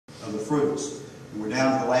of the fruits. And we're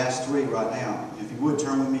down to the last three right now. If you would,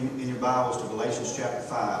 turn with me in your Bibles to Galatians chapter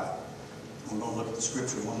 5. We're going to look at the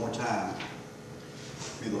scripture one more time.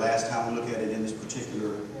 It'll be the last time we look at it in this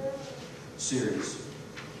particular series.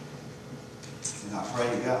 And I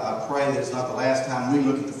pray that it's not the last time we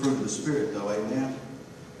look at the fruit of the Spirit, though. Amen.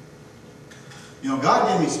 You know, God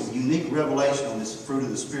gave me some unique revelation on this fruit of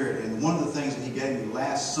the Spirit, and one of the things that He gave me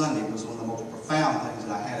last Sunday was one of the most profound things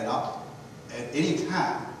that I had at any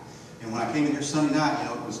time. And when I came in here Sunday night, you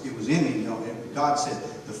know, it was in me. You know, and God said,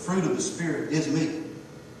 "The fruit of the Spirit is me."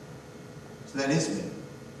 So that is me.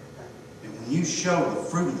 And when you show the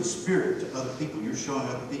fruit of the Spirit to other people, you're showing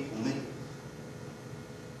other people me.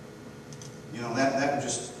 You know, that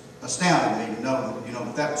just astounded me to know that, you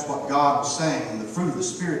know, that was what God was saying. And the fruit of the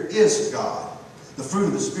Spirit is God. The fruit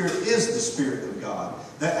of the Spirit is the Spirit of God.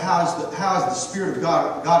 How is the Spirit of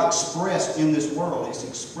God expressed in this world? It's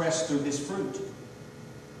expressed through His fruit.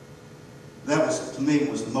 That was, to me,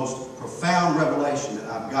 was the most profound revelation that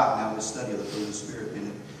I've gotten out of this study of the fruit of the Spirit in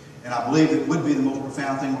it. And I believe it would be the most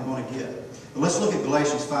profound thing we're going to get. But let's look at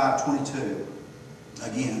Galatians 5:22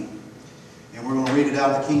 again. And we're going to read it out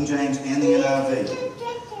of the King James and the NIV.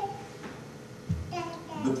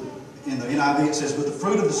 In the NIV it says, "But the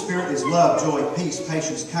fruit of the Spirit is love, joy, peace,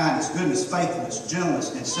 patience, kindness, goodness, faithfulness,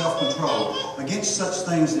 gentleness, and self-control. Against such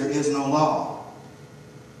things there is no law."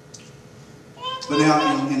 But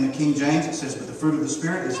now in the King James it says, "But the fruit of the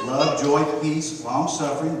Spirit is love, joy, peace,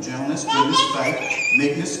 long-suffering, gentleness, goodness, faith,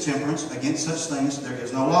 meekness, temperance. Against such things there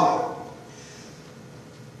is no law."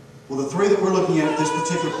 Well, the three that we're looking at this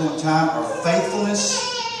particular point in time are faithfulness,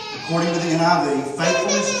 according to the NIV,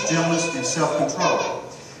 faithfulness, gentleness, and self-control.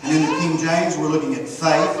 And in the King James, we're looking at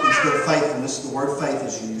faith instead of faithfulness. The word faith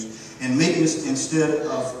is used. And meekness instead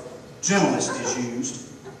of gentleness is used.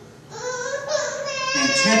 And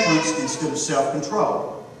temperance instead of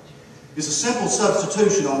self-control. It's a simple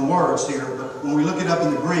substitution on words here, but when we look it up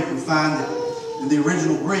in the Greek, we find that in the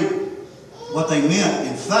original Greek, what they meant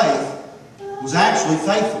in faith was actually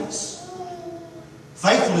faithfulness.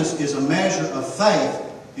 Faithfulness is a measure of faith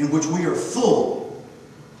in which we are full.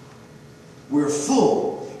 We're full.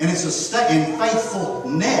 And it's a state, and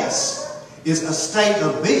faithfulness is a state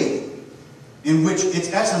of being in which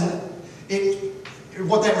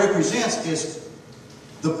what that represents is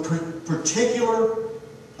the particular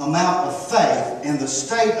amount of faith, and the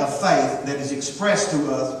state of faith that is expressed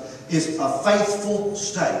to us is a faithful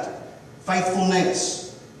state.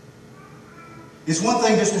 Faithfulness. It's one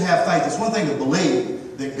thing just to have faith. It's one thing to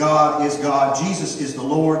believe that God is God, Jesus is the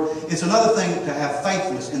Lord. It's another thing to have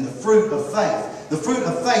faithfulness in the fruit of faith. The fruit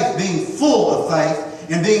of faith being full of faith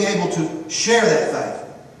and being able to share that faith.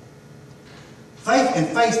 Faith and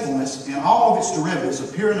faithfulness and all of its derivatives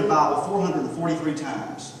appear in the Bible 443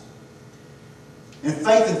 times. And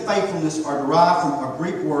faith and faithfulness are derived from a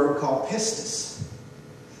Greek word called pistis.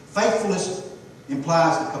 Faithfulness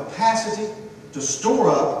implies the capacity to store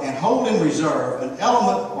up and hold in reserve an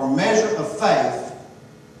element or measure of faith,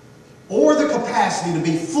 or the capacity to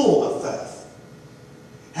be full of faith.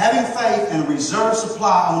 Having faith and a reserve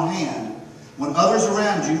supply on hand when others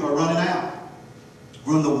around you are running out.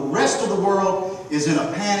 When the rest of the world is in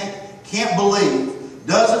a panic, can't believe,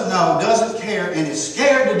 doesn't know, doesn't care, and is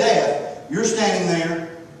scared to death, you're standing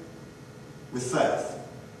there with faith.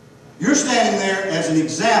 You're standing there as an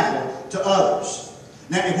example to others.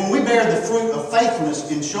 Now, when we bear the fruit of faithfulness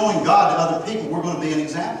in showing God to other people, we're going to be an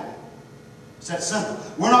example. It's that simple.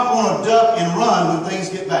 We're not going to duck and run when things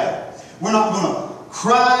get bad. We're not going to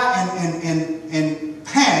cry and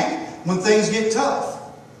panic when things get tough.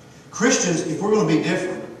 Christians, if we're going to be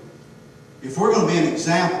different, if we're going to be an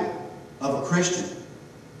example of a Christian,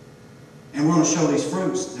 and we're going to show these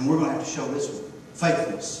fruits, then we're going to have to show this one,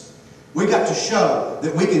 faithfulness. We've got to show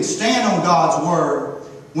that we can stand on God's Word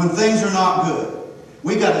when things are not good.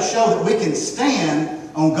 We've got to show that we can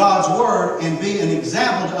stand on God's Word and be an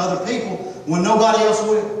example to other people when nobody else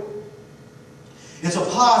will. It's a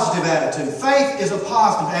positive attitude. Faith is a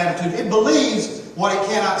positive attitude. It believes what it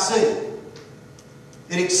cannot see.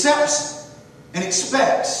 It accepts and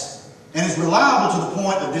expects and is reliable to the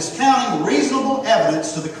point of discounting reasonable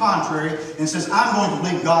evidence to the contrary and says, I'm going to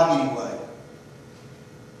believe God anyway.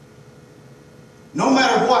 No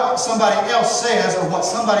matter what somebody else says or what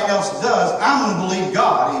somebody else does, I'm going to believe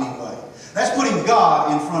God anyway. That's putting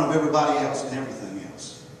God in front of everybody else and everything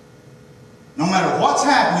else. No matter what's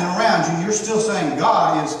happening around you, you're still saying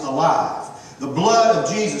God is alive. The blood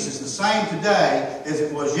of Jesus is the same today as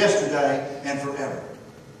it was yesterday and forever.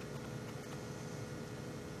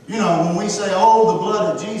 You know, when we say, oh, the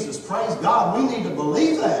blood of Jesus, praise God, we need to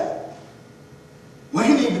believe that. We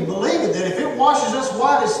need to to believe it, that if it washes us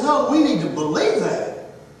white as snow, we need to believe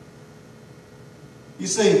that. You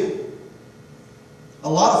see, a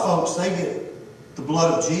lot of folks, they get the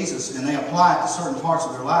blood of Jesus and they apply it to certain parts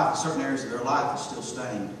of their life, and certain areas of their life is still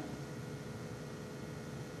stained.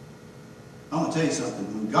 I'm going to tell you something.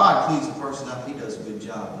 When God cleans a person up, He does a good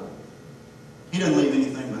job of it. He doesn't leave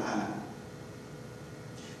anything behind.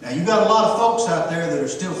 Now, you've got a lot of folks out there that are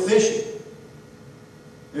still fishing.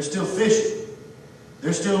 They're still fishing.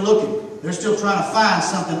 They're still looking. They're still trying to find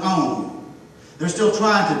something on you. They're still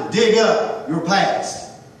trying to dig up your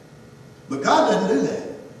past. But God doesn't do that.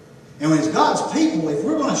 And as God's people, if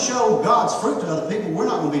we're going to show God's fruit to other people, we're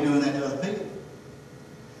not going to be doing that to other people.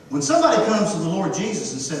 When somebody comes to the Lord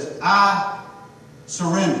Jesus and says, I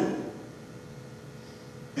surrender,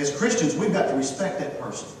 as Christians, we've got to respect that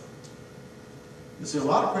person. You see, a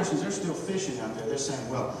lot of Christians, they're still fishing out there. They're saying,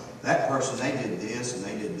 well, that person, they did this and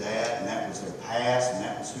they did that, and that was their past, and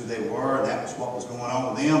that was who they were, and that was what was going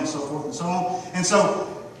on with them, and so forth and so on. And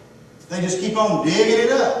so they just keep on digging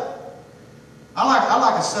it up. I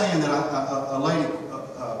like a saying that a lady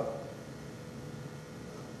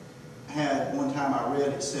had one time I read.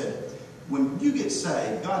 It said, when you get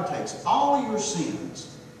saved, God takes all your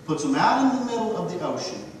sins, puts them out in the middle of the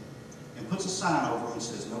ocean, and puts a sign over them and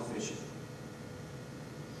says, no fishing.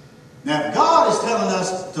 Now, if God is telling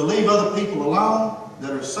us to leave other people alone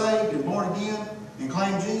that are saved and born again and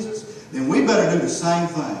claim Jesus, then we better do the same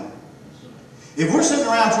thing. If we're sitting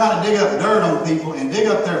around trying to dig up dirt on people and dig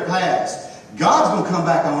up their past, God's going to come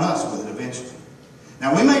back on us with it eventually.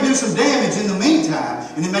 Now, we may do some damage in the meantime,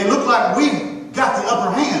 and it may look like we've got the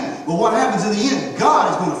upper hand, but what happens in the end,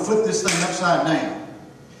 God is going to flip this thing upside down.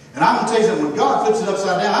 And I'm going to tell you something, when God flips it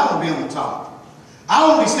upside down, I want to be on the top. I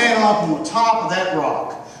want to be standing up on the top of that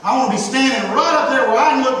rock. I want to be standing right up there where I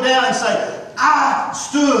can look down and say, I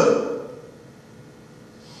stood.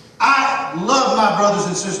 I love my brothers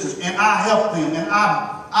and sisters, and I helped them, and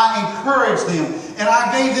I encouraged them, and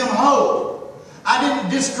I gave them hope. I didn't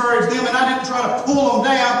discourage them, and I didn't try to pull them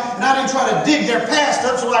down, and I didn't try to dig their past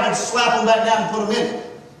up so I could slap them back down and put them in it.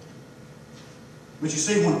 But you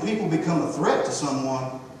see, when people become a threat to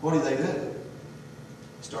someone, what do? They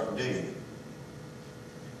start digging.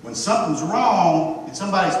 When something's wrong and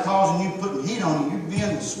somebody's causing you, putting heat on you, you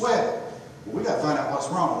begin to sweat. Well, we got to find out what's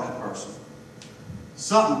wrong with that person.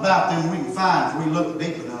 Something about them we can find if we look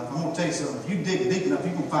deep enough. I'm going to tell you something. If you dig deep enough,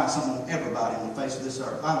 you can find something on everybody on the face of this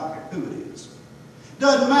earth. I don't care who it is.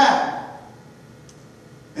 Doesn't matter.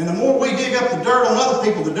 And the more we dig up the dirt on other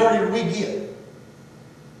people, the dirtier we get.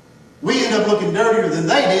 We end up looking dirtier than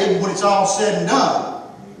they did when it's all said and done.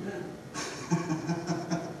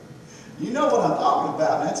 You know what I'm talking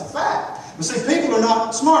about. That's a fact. But see, people are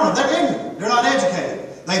not smart enough. They're ignorant. They're not educated.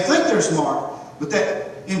 They think they're smart, but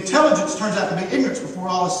that intelligence turns out to be ignorance before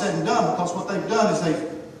all is said and done, because what they've done is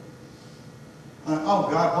oh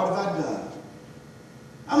God, what have I done?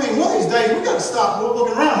 I mean, one of these days, we've got to stop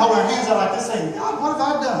looking around, holding our hands out like this, saying, God, what have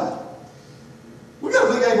I done? We've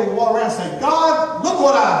got to be able to walk around and say, God, look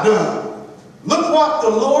what I've done. Look what the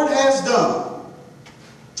Lord has done.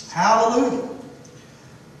 Hallelujah.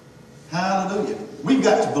 Hallelujah. We've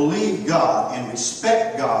got to believe God and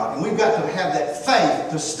respect God, and we've got to have that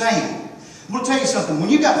faith to stand. I'm going to tell you something. When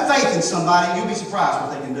you've got faith in somebody, you'll be surprised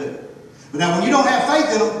what they can do. But now when you don't have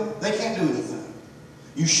faith in them, they can't do anything.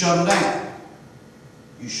 You shut them down.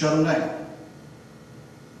 You shut them down.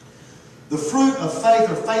 The fruit of faith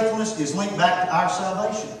or faithfulness is linked back to our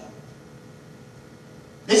salvation.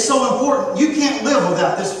 It's so important. You can't live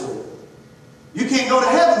without this fruit. You can't go to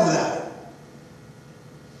heaven without it.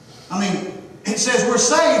 I mean, it says we're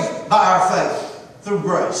saved by our faith through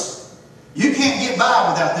grace. You can't get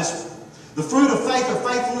by without this fruit. The fruit of faith or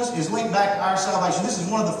faithfulness is linked back to our salvation. This is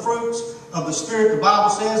one of the fruits of the Spirit. The Bible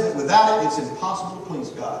says that without it, it's impossible to please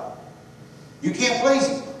God. You can't please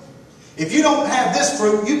Him. If you don't have this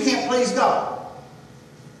fruit, you can't please God.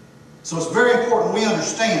 So it's very important we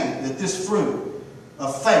understand that this fruit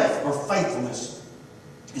of faith or faithfulness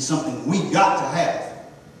is something we've got to have.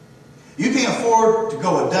 You can't afford to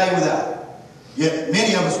go a day without it. Yet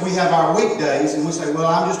many of us, we have our weekdays and we say, well,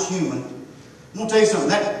 I'm just human. I'm going to tell you something.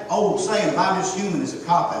 That old saying, if I'm just human, is a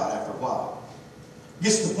cop-out after a while. It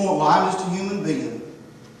gets to the point, well, I'm just a human being.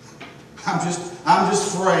 I'm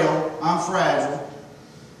just frail. I'm fragile. I'll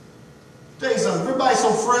tell you something. If everybody's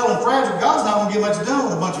so frail and fragile, God's not going to get much done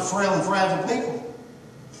with a bunch of frail and fragile people.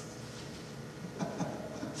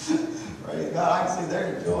 Praise God. I can see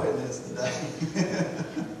they're enjoying this today.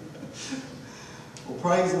 Well,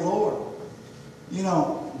 praise the Lord. You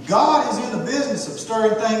know, God is in the business of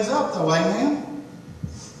stirring things up, though. Amen?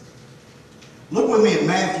 Look with me at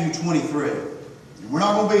Matthew 23. And We're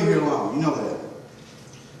not going to be here long. You know that.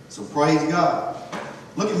 So praise God.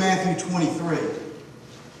 Look at Matthew 23.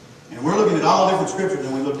 And we're looking at all different scriptures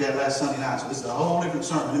than we looked at last Sunday night. So this is a whole different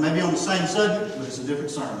sermon. It may be on the same subject, but it's a different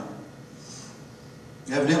sermon.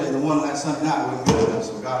 Evidently, the one last Sunday night wasn't good enough,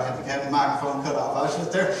 so God had to have the microphone cut off. I was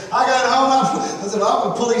just there. I got it home. I said, I'm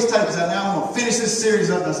going to pull these tapes out now. I'm going to finish this series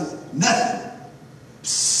up. And I said, nothing.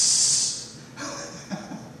 Psst.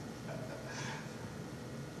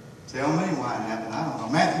 Tell me why it happened. I don't know.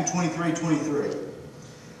 Matthew 23:23.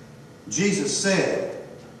 Jesus said,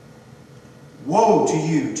 woe to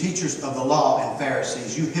you, teachers of the law and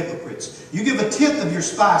Pharisees, you hypocrites! You give a tenth of your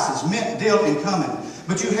spices, mint, dill, and cumin,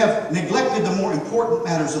 but you have neglected the more important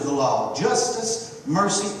matters of the law, justice,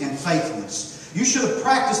 mercy, and faithfulness. You should have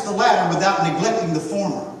practiced the latter without neglecting the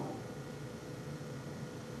former.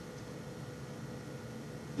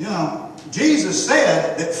 You know, Jesus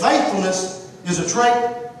said that faithfulness is a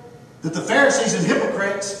trait that the Pharisees and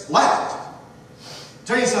hypocrites lacked. I'll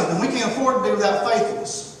tell you something, we can't afford to be without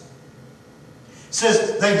faithfulness. It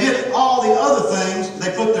says they did all the other things.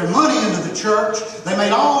 They put their money into the church. They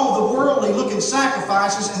made all the worldly looking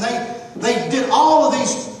sacrifices, and they did all of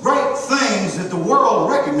these great things that the world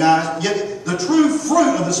recognized, yet the true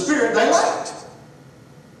fruit of the Spirit they lacked.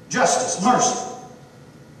 Justice, mercy,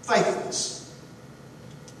 faithfulness.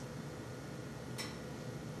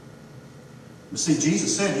 But see,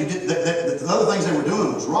 Jesus said you did that the other things they were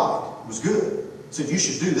doing was right, was good. He said you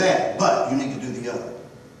should do that, but you need to do the other.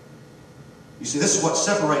 You see, this is what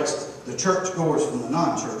separates the churchgoers from the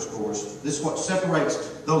non-churchgoers. This is what separates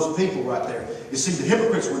those people right there. You see, the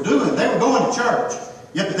hypocrites were doing, they were going to church,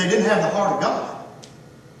 yet but they didn't have the heart of God.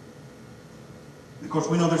 And of course,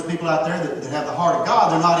 we know there's people out there that have the heart of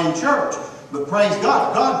God. They're not in church. But praise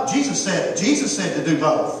God. Jesus said to do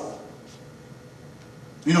both.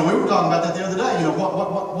 You know, we were talking about that the other day. You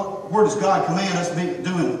know, where does God command us to be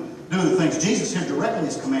doing the things? Jesus here directing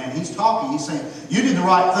His command. He's talking. He's saying, you did the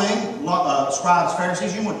right thing, scribes,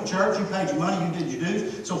 Pharisees. You went to church. You paid your money. You did your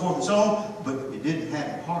dues, so forth and so on. But you didn't have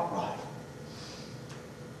your heart right.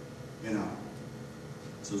 You know.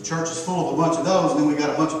 So the church is full of a bunch of those, and then we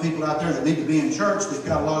got a bunch of people out there that need to be in church that's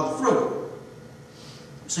got a lot of the fruit.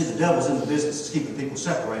 See, the devil's in the business of keeping people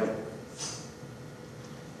separated.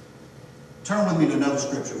 Turn with me to another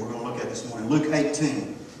scripture we're going to look at this morning. Luke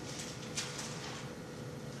 18.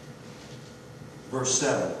 Verse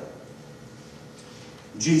 7.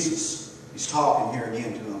 Jesus, He's talking here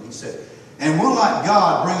again to them. He said, and will not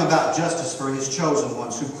God bring about justice for His chosen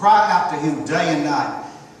ones who cry out to Him day and night?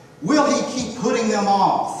 Will He keep putting them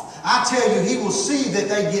off? I tell you, He will see that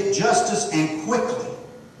they get justice, and quickly.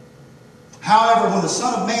 However, when the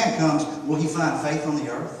Son of Man comes, will He find faith on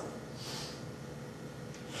the earth?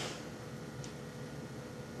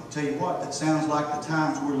 I'll tell you what, that sounds like the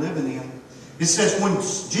times we're living in. It says, when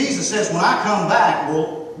Jesus says, when I come back,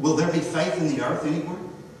 will there be faith in the earth anywhere?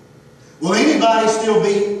 Will anybody still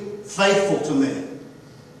be faithful to me?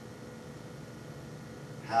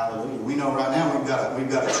 Hallelujah. We know right now we've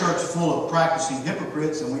got a church full of practicing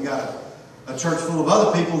hypocrites, and we got a church full of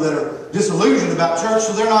other people that are disillusioned about church,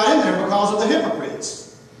 so they're not in there because of the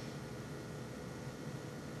hypocrites.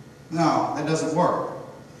 No, that doesn't work.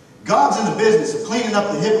 God's in the business of cleaning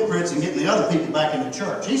up the hypocrites and getting the other people back into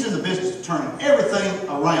church. He's in the business of turning everything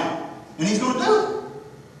around. And He's going to do it.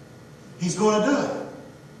 He's going to do it.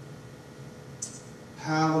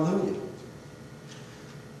 Hallelujah.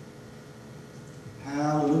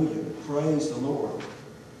 Hallelujah. Praise the Lord.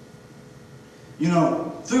 You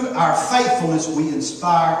know, through our faithfulness, we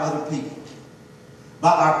inspire other people.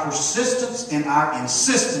 By our persistence and our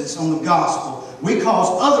insistence on the gospel, we cause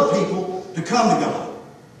other people to come to God.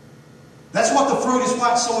 That's what the fruit is,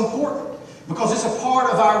 why it's so important. Because it's a part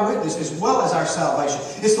of our witness as well as our salvation.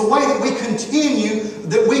 It's the way that we continue,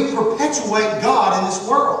 that we perpetuate God in this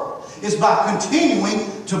world. Is by continuing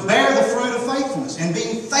to bear the fruit of faithfulness and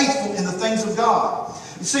being faithful in the things of God.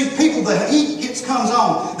 You see, people, the heat comes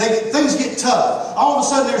on. Things get tough. All of a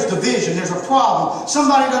sudden there's division. There's a problem.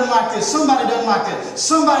 Somebody doesn't like this. Somebody doesn't like that.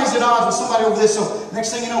 Somebody's at odds with somebody over this. So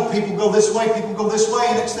next thing you know, people go this way. People go this way.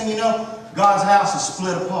 And next thing you know, God's house is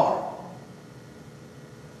split apart.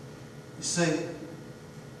 You see?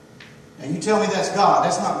 And you tell me that's God.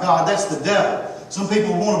 That's not God. That's the devil. Some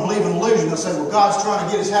people want to believe in illusion. They'll say, well, God's trying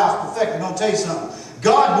to get His house perfected. I'm going to tell you something.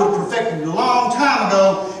 God would have perfected it a long time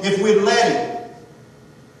ago if we'd let Him.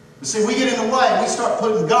 But see, we get in the way. We start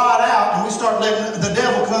putting God out and we start letting the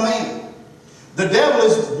devil come in. The devil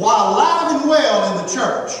is alive and well in the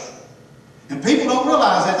church. And people don't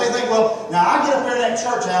realize that. They think, well, now I get up there in that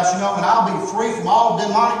church house, you know, and I'll be free from all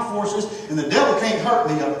demonic forces, and the devil can't hurt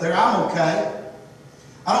me up there. I'm okay.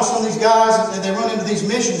 I know some of these guys, and they run into these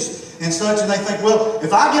missions and such, and they think, well,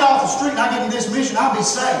 if I get off the street and I get into this mission, I'll be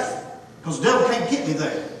safe, because the devil can't get me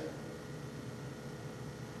there.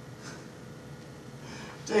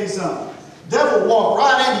 Tell you something. The devil will walk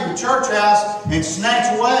right into your church house and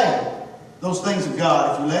snatch away those things of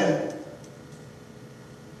God if you let him.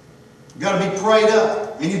 You've got to be prayed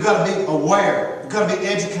up, and you've got to be aware. You've got to be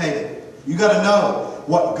educated. You've got to know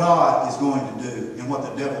what God is going to do and what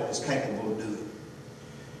the devil is capable of doing.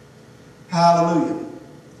 Hallelujah.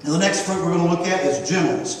 Now the next fruit we're going to look at is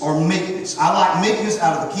gentleness or meekness. I like meekness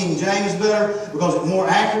out of the King James better because it more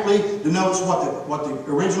accurately denotes what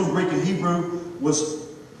the original Greek and Hebrew was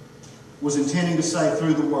intending to say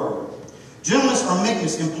through the word. Gentleness or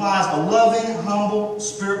meekness implies a loving, humble,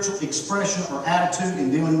 spiritual expression or attitude in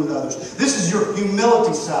dealing with others. This is your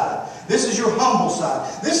humility side. This is your humble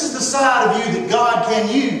side. This is the side of you that God can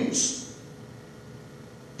use.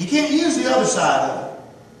 He can't use the other side of it.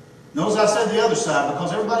 Notice I said the other side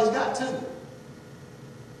because everybody's got two.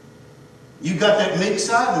 You've got that meek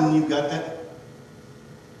side and you've got that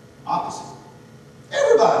opposite.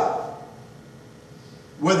 Everybody.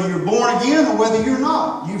 Whether you're born again or whether you're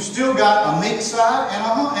not, you've still got a meek side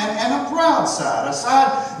and a proud side. A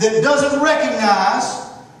side that doesn't recognize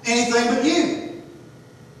anything but you.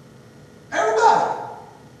 Everybody.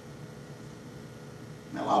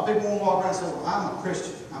 Now, a lot of people want to walk around and say, well, I'm a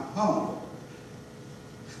Christian. I'm humble.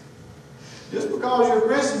 Just because you're a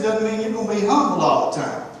Christian doesn't mean you're going to be humble all the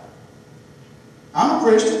time. I'm a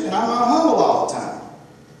Christian and I'm not humble all the time.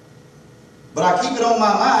 But I keep it on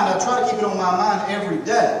my mind. I try to keep it on my mind every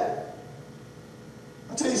day.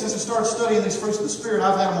 I tell you, since I started studying these fruits of the Spirit,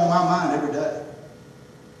 I've had them on my mind every day.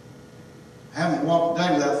 I haven't walked a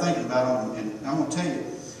day without thinking about them. And I'm going to tell you,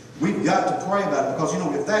 we've got to pray about it. Because, you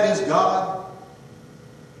know, if that is God,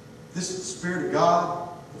 if this is the Spirit of God,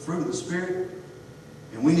 the fruit of the Spirit,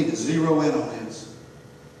 and we need to zero in on this.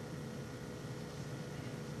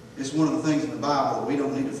 It's one of the things in the Bible that we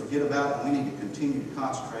don't need to forget about, and we need to continue to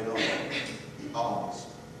concentrate on always.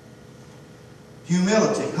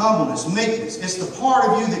 Humility, humbleness, meekness. It's the part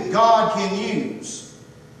of you that God can use.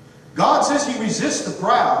 God says He resists the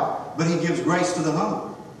proud, but He gives grace to the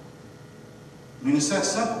humble. I mean, it's that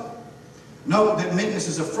simple. Note that meekness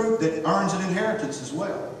is a fruit that earns an inheritance as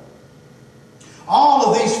well. All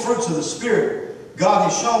of these fruits of the Spirit, God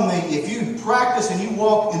has shown me, if you practice and you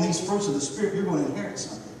walk in these fruits of the Spirit, you're going to inherit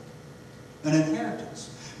something. An inheritance.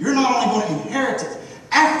 You're not only going to inherit it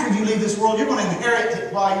after you leave this world, you're going to inherit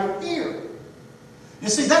it while you're here. You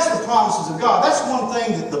see, that's the promises of God. That's one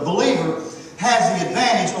thing that the believer has the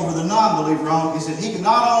advantage over the non-believer on, is that he can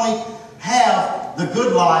not only have the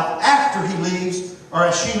good life after he leaves, or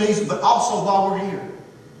as she leaves, but also while we're here.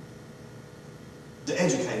 The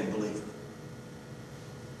educated believer.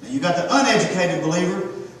 Now you've got the uneducated believer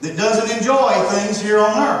that doesn't enjoy things here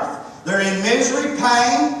on earth. They're in misery,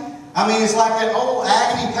 pain. I mean, it's like that old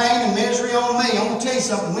agony, pain, and misery on me. I'm going to tell you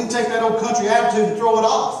something. We can take that old country attitude and throw it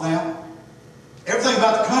off now. Everything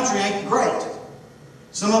about the country ain't great.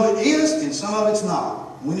 Some of it is, and some of it's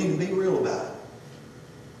not. We need to be real about it.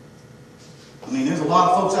 I mean, there's a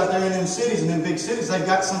lot of folks out there in them cities and them big cities, they've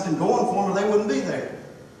got something going for them or they wouldn't be there.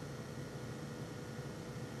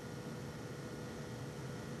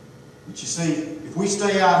 But you see, if we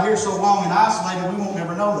stay out here so long and isolated, we won't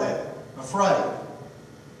never know that. Afraid.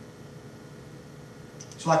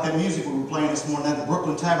 It's like that music we were playing this morning, that the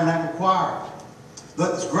Brooklyn Tabernacle Choir.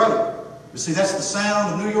 That's great. But see, that's the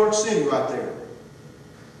sound of New York City right there.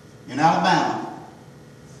 In Alabama.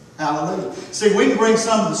 Hallelujah. See, we can bring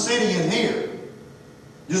some of the city in here.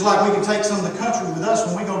 Just like we can take some of the country with us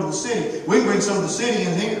when we go to the city. We can bring some of the city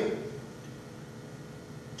in here.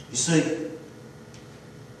 You see.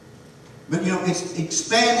 But, you know, it's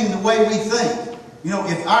expanding the way we think. You know,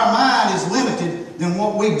 if our mind is limited, then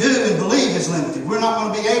what we do and believe is limited. We're not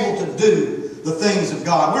going to be able to do the things of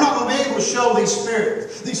God. We're not going to be able to show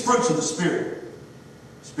these fruits of the Spirit.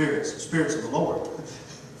 Spirits of the Lord.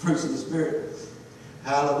 Fruits of the Spirit.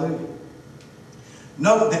 Hallelujah.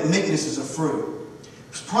 Note that meekness is a fruit.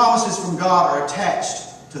 Promises from God are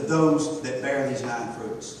attached to those that bear these 9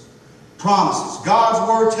 fruits. Promises. God's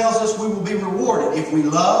Word tells us we will be rewarded if we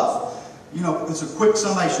love. You know, it's a quick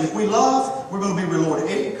summation. If we love, we're going to be rewarded.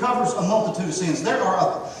 It covers a multitude of sins. I'm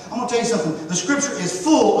going to tell you something. The Scripture is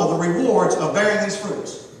full of the rewards of bearing these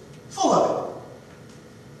fruits. Full of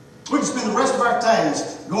it. We can spend the rest of our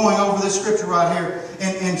days going over this Scripture right here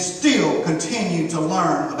and still continue to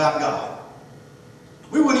learn about God.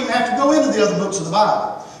 We wouldn't even have to go into the other books of the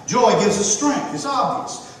Bible. Joy gives us strength. It's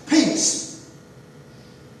obvious. Peace.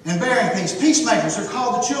 And bearing peace. Peacemakers are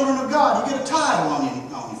called the children of God. You get a title on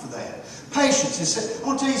you for that. Patience. I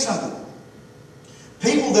want to tell you something.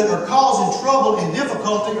 People that are causing trouble and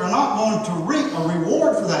difficulty are not going to reap a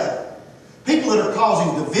reward for that. People that are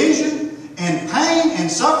causing division and pain and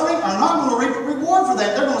suffering are not going to reap a reward for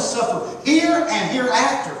that. They're going to suffer here and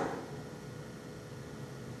hereafter.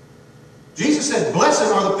 Jesus said, blessed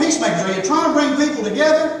are the peacemakers. Are you trying to bring people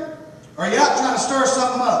together? Or are you out trying to stir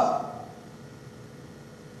something up?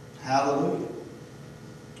 Hallelujah.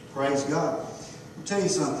 Praise God. I'll tell you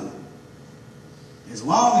something. As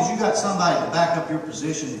long as you got somebody to back up your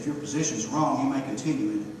position, if your position is wrong, you may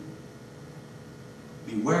continue in it.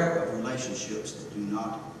 Beware of relationships that do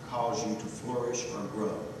not cause you to flourish or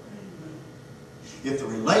grow. If the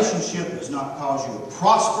relationship does not cause you to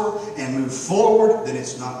prosper and move forward, then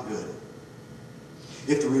it's not good.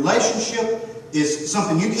 If the relationship is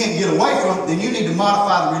something you can't get away from, then you need to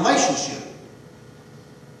modify the relationship.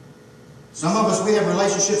 Some of us, we have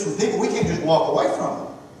relationships with people we can't just walk away from them.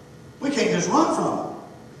 We can't just run from them.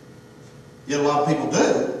 Yet a lot of people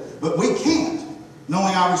do, but we can't,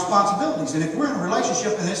 knowing our responsibilities. And if we're in a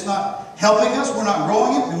relationship and it's not helping us, we're not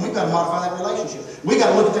growing it, then we've got to modify that relationship. We've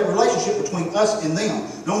got to look at that relationship between us and them,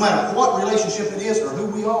 no matter what relationship it is or who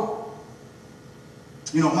we are.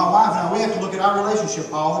 You know, my wife and I, we have to look at our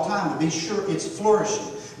relationship all the time to be sure it's flourishing.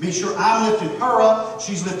 Be sure I'm lifting her up,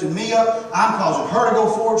 she's lifting me up, I'm causing her to go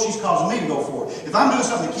forward, she's causing me to go forward. If I'm doing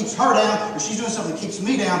something that keeps her down, or she's doing something that keeps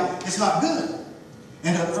me down, it's not good.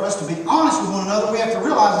 And for us to be honest with one another, we have to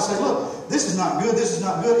realize and say, look, this is not good, this is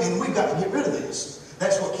not good, and we've got to get rid of this.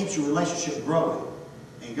 That's what keeps your relationship growing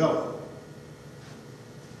and going.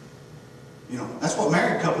 You know, that's what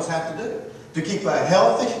married couples have to do. To keep a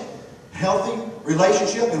healthy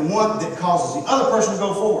relationship and one that causes the other person to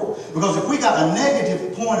go forward. Because if we got a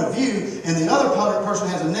negative point of view and the other person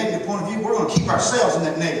has a negative point of view, we're going to keep ourselves in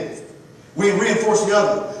that negative. We reinforce the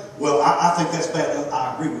other. Well, I think that's bad.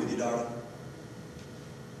 I agree with you, darling.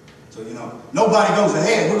 So, you know, nobody goes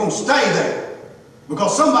ahead. We're going to stay there.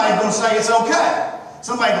 Because somebody's going to say it's okay.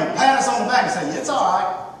 Somebody's going to pat us on the back and say, it's all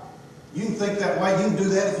right. You can think that way. You can do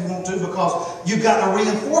that if you want to because you've got a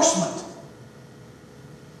reinforcement.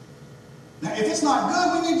 Now, if it's not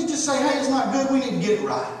good, we need to just say, hey, it's not good. We need to get it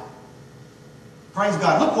right. Praise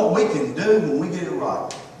God. Look what we can do when we get it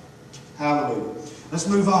right. Hallelujah. Let's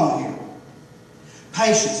move on here.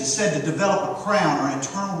 Patience is said to develop a crown or an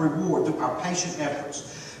eternal reward through our patient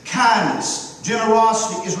efforts. Kindness,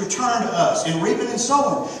 generosity is returned to us in reaping and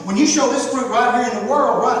sowing. When you show this fruit right here in the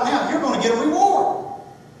world right now, you're going to get a reward.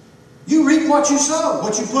 You reap what you sow,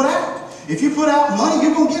 what you put out. If you put out money,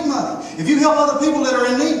 you're going to get money. If you help other people that are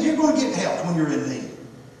in need, you're going to get help when you're in need.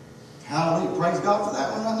 Hallelujah. Praise God for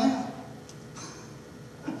that one right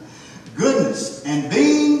now. Goodness and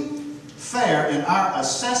being fair in our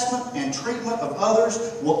assessment and treatment of others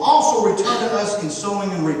will also return to us in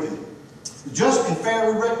sowing and reaping. Just and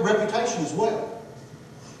fair reputation as well.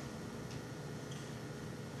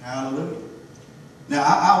 Hallelujah. Now,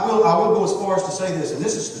 I will go as far as to say this, and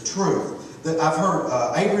this is the truth. That I've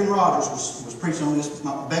heard Adrian Rogers was preaching on this.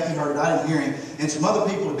 Becky heard it. I didn't hear him. And some other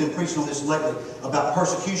people have been preaching on this lately about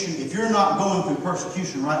persecution. If you're not going through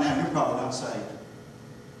persecution right now, you're probably not saved.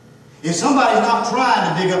 If somebody's not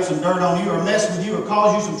trying to dig up some dirt on you or mess with you or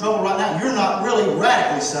cause you some trouble right now, you're not really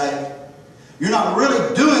radically saved. You're not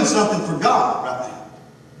really doing something for God right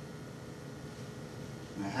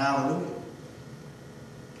now. Now, hallelujah.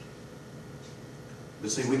 But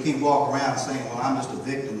see, we can't walk around saying, well, I'm just a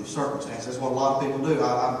victim of circumstance. That's what a lot of people do.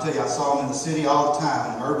 I'll tell you, I saw them in the city all the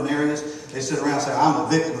time, in urban areas. They sit around and say, I'm a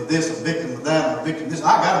victim of this, I'm a victim of that, I'm a victim of this.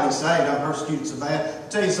 I got to be saved. I'm persecuted so bad. I'll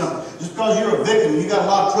tell you something. Just because you're a victim and you got a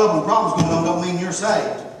lot of trouble and problems going on, don't mean you're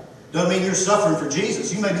saved. Doesn't mean you're suffering for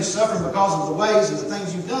Jesus. You may be suffering because of the ways and the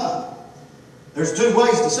things you've done. There's two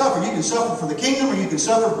ways to suffer. You can suffer for the kingdom or you can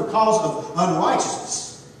suffer because of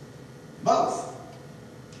unrighteousness. Both.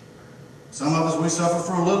 Some of us, we suffer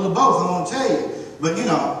for a little of both, I want to tell you. But, you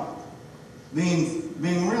know,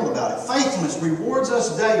 being real about it. Faithfulness rewards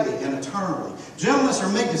us daily and eternally. Gentleness or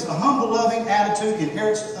meekness, a humble, loving attitude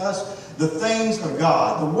inherits us the things of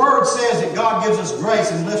God. The Word says that God gives us grace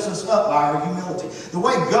and lifts us up by our humility. The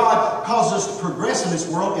way God causes us to progress in this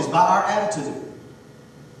world is by our attitude.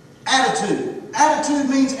 Attitude. Attitude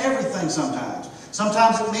means everything sometimes.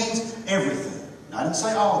 Sometimes it means everything. I didn't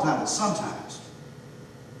say all the time, but sometimes.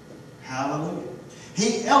 Hallelujah.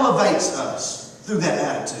 He elevates us through that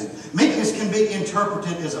attitude. Meekness can be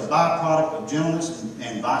interpreted as a byproduct of gentleness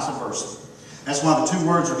and vice versa. That's why the two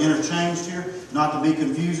words are interchanged here, not to be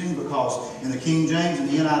confusing, because in the King James and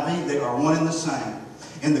the NIV, they are one and the same.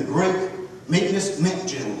 In the Greek, meekness meant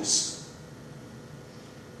gentleness.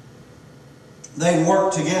 They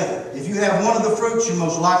work together. If you have one of the fruits, you're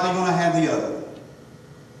most likely going to have the other.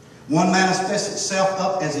 One manifests itself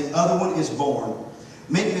up as the other one is born.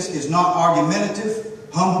 Meekness is not argumentative.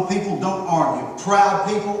 Humble people don't argue. Proud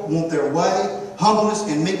people want their way. Humbleness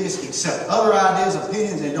and meekness accept other ideas,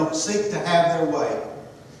 opinions, and don't seek to have their way.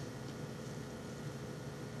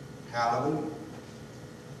 Hallelujah.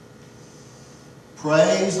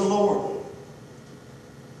 Praise the Lord.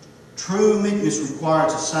 True meekness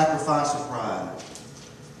requires a sacrifice of pride.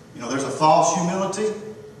 You know, there's a false humility.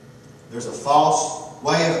 There's a false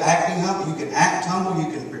way of acting humble. You can act humble.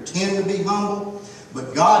 You can pretend to be humble.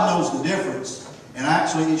 But God knows the difference. And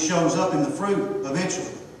actually it shows up in the fruit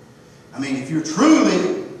eventually. I mean, if you're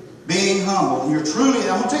truly being humble, I'm going to tell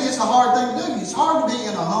you, it's a hard thing to do. It's hard to be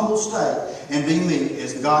in a humble state and be meek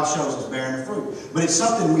as God shows us bearing the fruit. But it's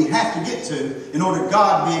something we have to get to in order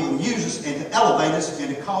God to be able to use us and to elevate us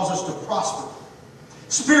and to cause us to prosper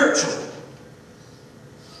spiritually.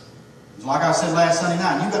 Like I said last Sunday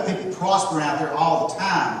night, you've got people prospering out there all the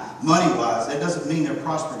time, money-wise. That doesn't mean they're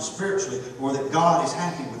prospering spiritually or that God is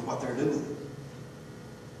happy with what they're doing.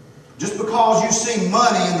 Just because you see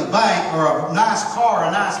money in the bank or a nice car,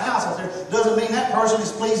 a nice house out there, doesn't mean that person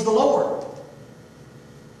has pleased the Lord.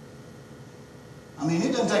 I mean,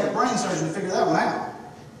 it doesn't take a brain surgeon to figure that one out.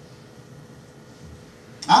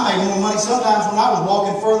 I made more money sometimes when I was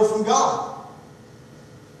walking further from God.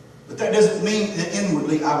 But that doesn't mean that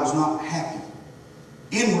inwardly I was not happy.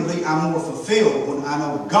 Inwardly, I'm more fulfilled when I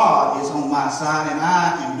know God is on my side and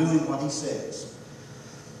I am doing what He says.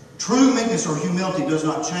 True meekness or humility does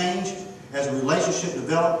not change as a relationship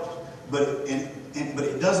develops, but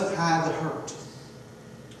it doesn't hide the hurt.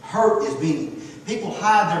 Hurt is being... People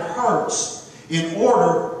hide their hurts in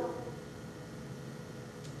order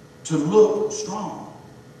to look strong.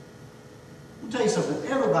 I'll tell you something.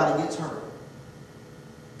 Everybody gets hurt.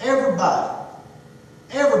 Everybody.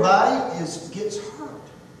 Everybody gets hurt.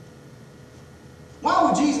 Why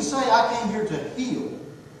would Jesus say, I came here to heal?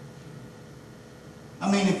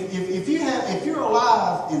 I mean, if you're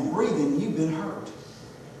alive and breathing, you've been hurt.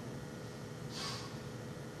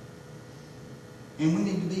 And we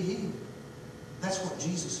need to be healed. That's what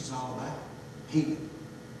Jesus is all about. Healing.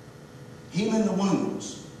 Healing the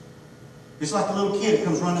wounds. It's like the little kid that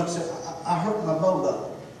comes running up and says, I hurt my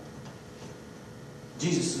bolo.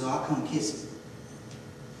 Jesus says, I'll come kiss him.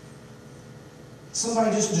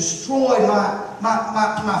 Somebody just destroyed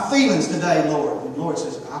my feelings today, Lord. And the Lord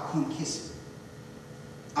says, I'll come kiss him.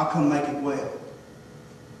 I'll come make it well.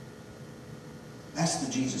 That's the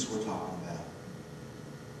Jesus we're talking about.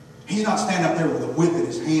 He's not standing up there with a whip in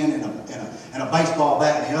his hand and a baseball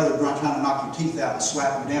bat in the other, trying to knock your teeth out and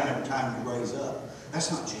slap you down every time you raise up. That's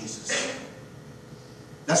not Jesus.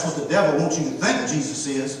 That's what the devil wants you to think Jesus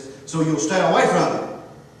is, so you'll stay away from him.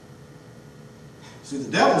 See, the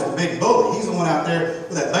devil's the big bully. He's the one out there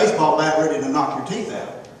with that baseball bat ready to knock your teeth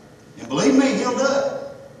out. And believe me, he'll do it.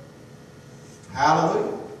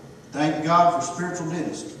 Hallelujah. Thank God for spiritual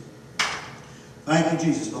dentistry. Thank you,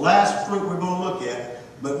 Jesus. The last fruit we're going to look at,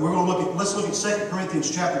 but we're going to look at, let's look at 2 Corinthians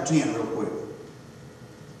chapter 10 real quick.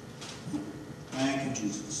 Thank you,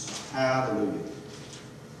 Jesus. Hallelujah.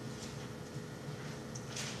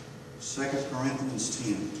 2 Corinthians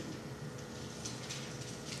 10.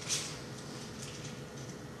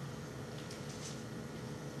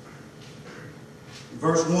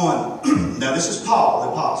 Verse 1. Now this is Paul,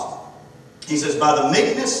 the apostle. He says, by the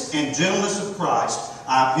meekness and gentleness of Christ,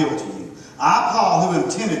 I appeal to you. I, Paul, who am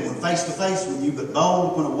timid when face to face with you, but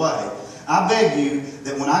bold when away, I beg you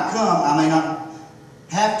that when I come, I may not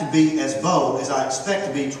have to be as bold as I expect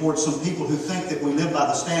to be towards some people who think that we live by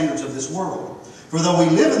the standards of this world. For though we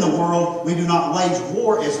live in the world, we do not wage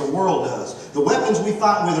war as the world does. The weapons we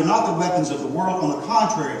fight with are not the weapons of the world. On the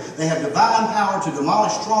contrary, they have divine power to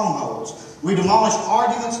demolish strongholds. We demolish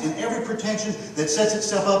arguments and every pretension that sets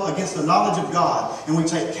itself up against the knowledge of God, and we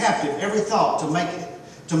take captive every thought to make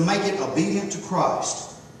it obedient to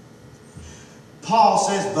Christ. Paul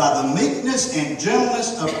says, by the meekness and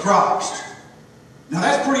gentleness of Christ. Now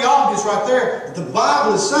that's pretty obvious right there. The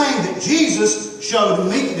Bible is saying that Jesus showed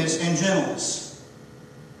meekness and gentleness.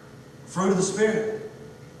 Fruit of the Spirit.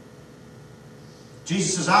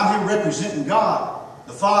 Jesus says, I'm here representing God,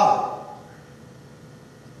 the Father.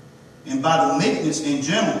 And by the meekness and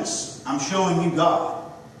gentleness, I'm showing you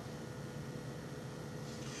God.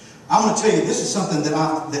 I'm going to tell you, this is something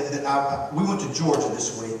that we went to Georgia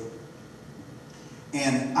this week.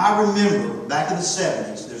 And I remember back in the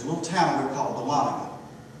 70s, there's a little town here called Dahlonega.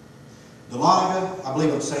 Dahlonega, I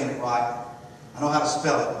believe I'm saying it right. I know how to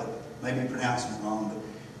spell it, but maybe pronouncing it wrong.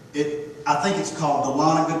 But I think it's called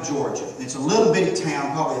Dahlonega, Georgia. It's a little bitty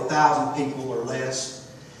town, probably 1,000 people or or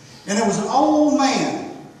less. And there was an old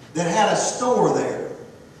man that had a store there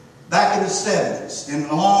back in the 70s and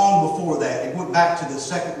long before that. It went back to the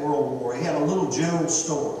Second World War. He had a little general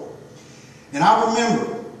store. And I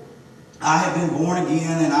remember I had been born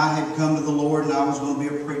again and I had come to the Lord and I was going to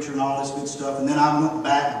be a preacher and all this good stuff. And then I went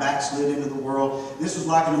backslid into the world. This was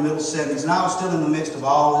like in the middle 70s and I was still in the midst of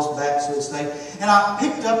all this backslid state. And I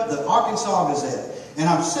picked up the Arkansas Gazette and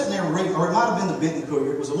I was sitting there reading, or it might have been the Benton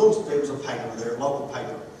Courier. It was a paper there, a local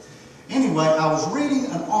paper. Anyway, I was reading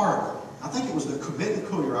an article. I think it was the Benton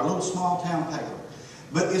Courier, our little small town paper.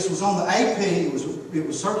 But this was on the AP. It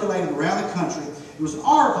was circulated around the country. It was an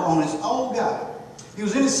article on this old guy. He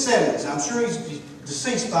was in his 70s. I'm sure he's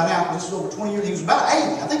deceased by now. This was over 20 years. He was about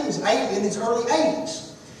 80. I think he was 80 in his early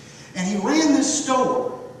 80s. And he ran this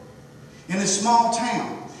store in this small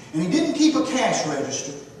town. And he didn't keep a cash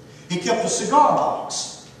register. He kept a cigar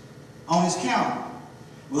box on his counter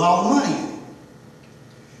with all the money in it.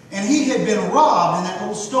 And he had been robbed in that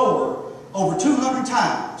little store over 200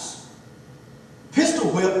 times. Pistol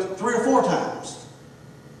whipped 3 or 4 times.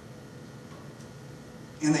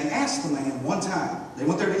 And they asked the man one time, they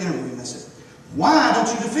went there to interview him, and they said, "Why don't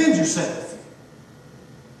you defend yourself?"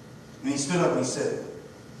 And he stood up and he said,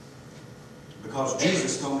 "Because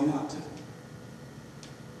Jesus told me not to.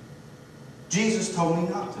 Jesus told me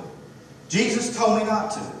not to. Jesus told me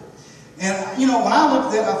not to." And, you know, when I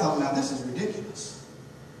looked at that, I thought, now this is ridiculous.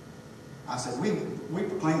 I said, we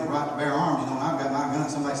proclaim the right to bear arms. You know, when I've got my gun,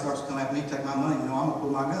 somebody starts to come after me, take my money, you know, I'm going to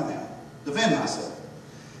pull my gun out, defend myself.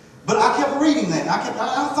 But I kept reading that. I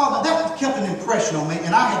thought that kept an impression on me,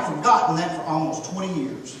 and I had forgotten that for almost 20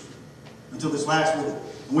 years until this last week.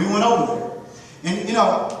 And we went over there. And, you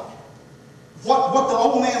know, what the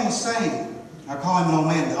old man was saying, I call him an old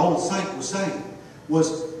man, the old saint was saying,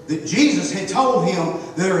 was that Jesus had told him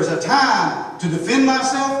there is a time to defend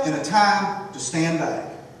myself and a time to stand back.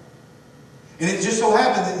 And it just so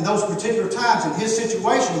happened that in those particular times, in his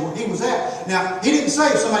situation where he was at, now, he didn't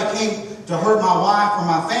say if somebody came to hurt my wife or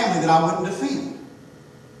my family that I wouldn't defend.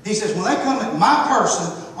 He says, when they come at my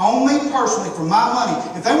person, on me personally, for my money,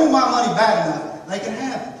 if they want my money bad enough, they can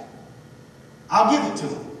have it. I'll give it to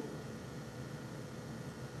them.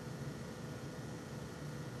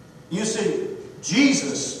 You see,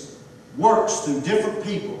 Jesus works through different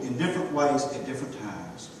people in different ways at different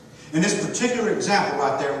times. And this particular example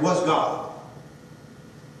right there was God.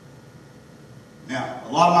 Now, a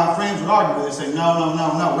lot of my friends would argue with it and say,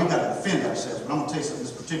 no, we've got to defend ourselves. But I'm going to tell you something,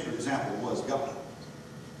 this particular example was God.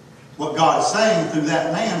 What God is saying through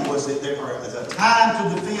that man was that there is a time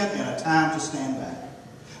to defend and a time to stand back.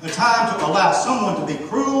 A time to allow someone to be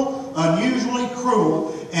cruel, unusually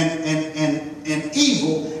cruel, and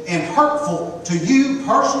evil and hurtful to you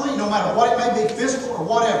personally, no matter what it may be, physical or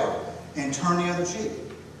whatever, and turn the other cheek.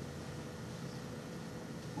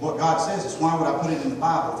 What God says is, why would I put it in the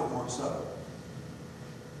Bible if it weren't so?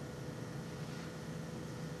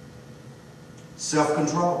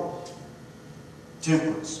 Self-control.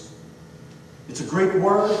 Temperance. It's a Greek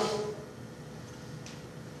word.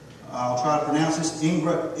 I'll try to pronounce this.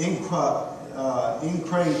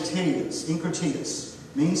 Inkratitis.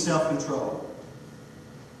 Means self-control.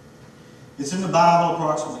 It's in the Bible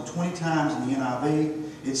approximately 20 times in the NIV.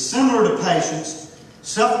 It's similar to patience.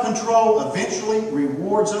 Self-control eventually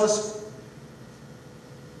rewards us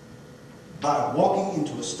by walking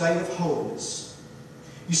into a state of holiness.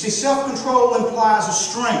 You see, self-control implies a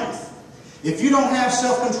strength. If you don't have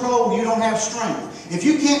self-control, you don't have strength. If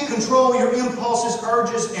you can't control your impulses,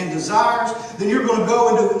 urges, and desires, then you're going to go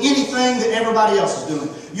and do anything that everybody else is doing.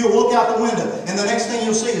 You'll look out the window, and the next thing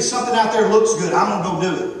you'll see is something out there looks good. I'm going to go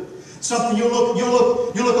do it. Something you'll look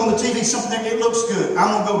on the TV, something there, it looks good.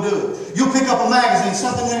 I'm going to go do it. You'll pick up a magazine,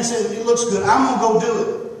 something there says it looks good. I'm going to go do it.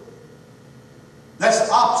 That's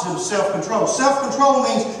the opposite of self-control. Self-control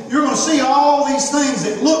means you're going to see all these things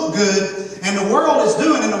that look good and the world is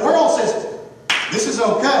doing, and the world says, this is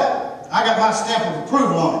okay. I got my stamp of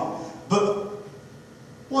approval on it. But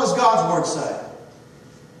what does God's Word say?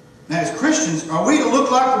 Now, as Christians, are we to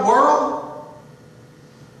look like the world?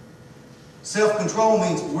 Self-control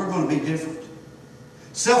means we're going to be different.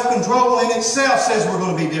 Self-control in itself says we're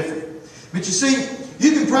going to be different. But you see,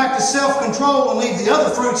 you can practice self-control and leave the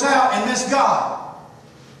other fruits out and miss God.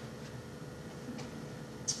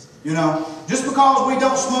 You know, just because we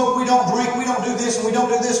don't smoke, we don't drink, we don't do this, and we don't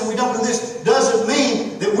do this, and we don't do this, doesn't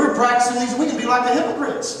mean that we're practicing these. We can be like the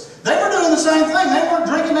hypocrites. They were doing the same thing. They weren't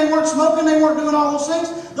drinking, they weren't smoking, they weren't doing all those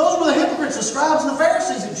things. Those were the hypocrites, the scribes and the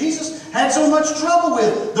Pharisees that Jesus had so much trouble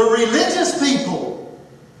with. The religious people.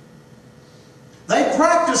 They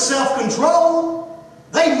practiced self-control.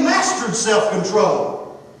 They mastered self-control.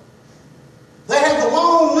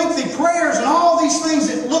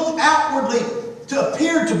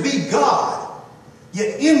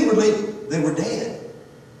 Yet inwardly they were dead.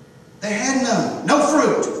 They had none. No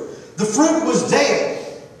fruit. The fruit was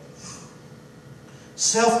dead.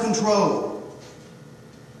 Self-control.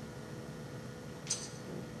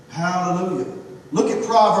 Hallelujah. Look at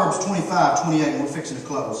Proverbs 25:28, and we're fixing to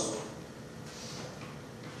close.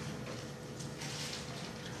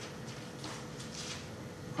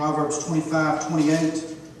 Proverbs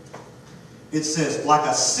 25:28. It says, like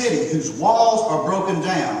a city whose walls are broken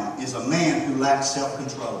down is a man who lacks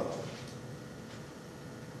self-control.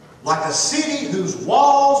 Like a city whose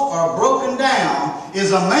walls are broken down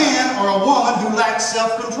is a man or a woman who lacks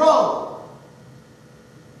self-control.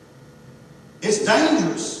 It's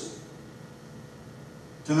dangerous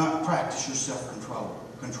to not practice your self-control.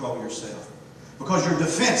 Control yourself. Because your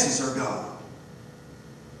defenses are gone.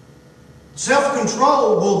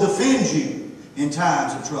 Self-control will defend you in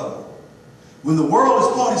times of trouble. When the world is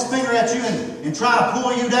pointing its finger at you and trying to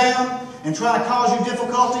pull you down and trying to cause you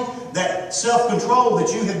difficulty, that self-control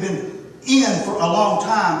that you have been in for a long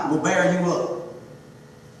time will bear you up.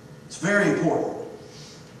 It's very important.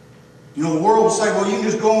 You know, the world will say, well, you can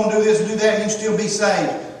just go on and do this and do that and you can still be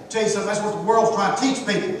saved. I'll tell you something, that's what the world's trying to teach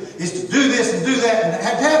people, is to do this and do that and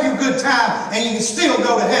have your good time and you can still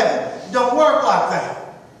go to heaven. It don't work like that.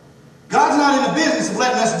 God's not in the business of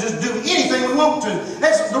letting us just do anything we want to.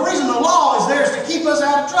 That's the reason the law is there, is to keep us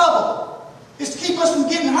out of trouble. It's to keep us from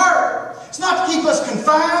getting hurt. It's not to keep us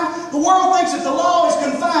confined. The world thinks that the law is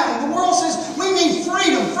confining. The world says we need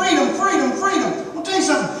freedom, freedom, freedom, freedom. I'll tell you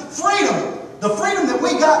something. Freedom. The freedom that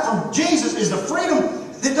we got from Jesus is the freedom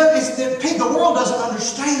that the world doesn't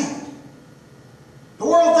understand. The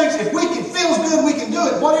world thinks if we can feel good, we can do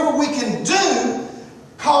it. Whatever we can do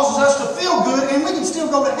causes us to feel good and we can still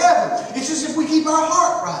go to heaven. It's just if we keep our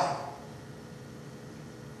heart right.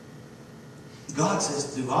 God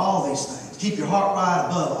says to do all these things. Keep your heart right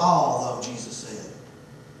above all, though, Jesus said.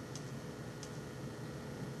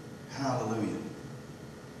 Hallelujah.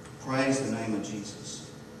 Praise the name of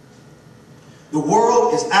Jesus. The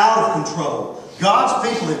world is out of control. God's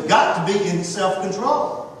people have got to be in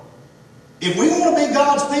self-control. If we want to be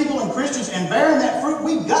God's people and Christians and bearing that fruit,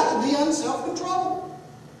 we've got to be in self-control.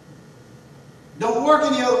 Don't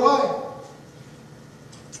work any other way.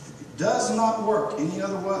 It does not work any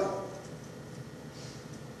other way.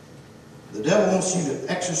 The devil wants you to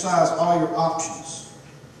exercise all your options.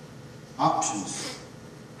 Options.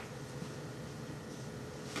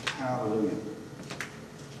 Hallelujah.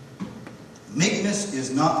 Meekness is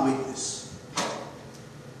not weakness.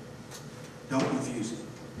 Don't confuse it.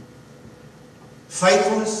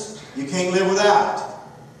 Faithfulness, you can't live without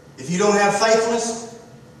it. If you don't have faithfulness,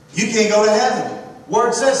 you can't go to heaven.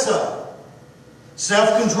 Word says so.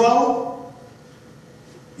 Self-control.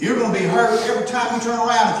 You're going to be hurt every time you turn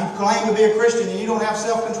around. If you claim to be a Christian and you don't have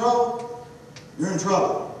self-control, you're in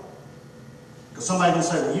trouble. Because somebody's going to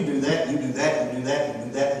say, well, you do that, you do that, you do that, you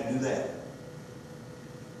do that, you do that.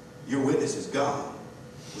 Your witness is gone.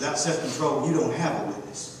 Without self-control, you don't have a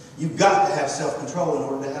witness. You've got to have self-control in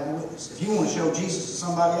order to have a witness. If you want to show Jesus to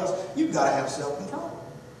somebody else, you've got to have self-control.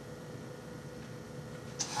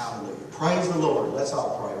 Hallelujah. Praise the Lord. Let's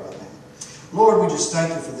all pray right now. Lord, we just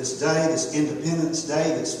thank you for this day, this Independence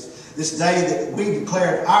Day, this day that we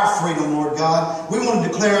declared our freedom, Lord God. We want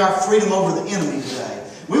to declare our freedom over the enemy today.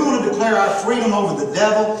 We want to declare our freedom over the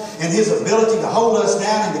devil and his ability to hold us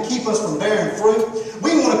down and to keep us from bearing fruit.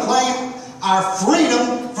 We want to claim our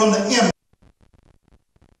freedom from the enemy.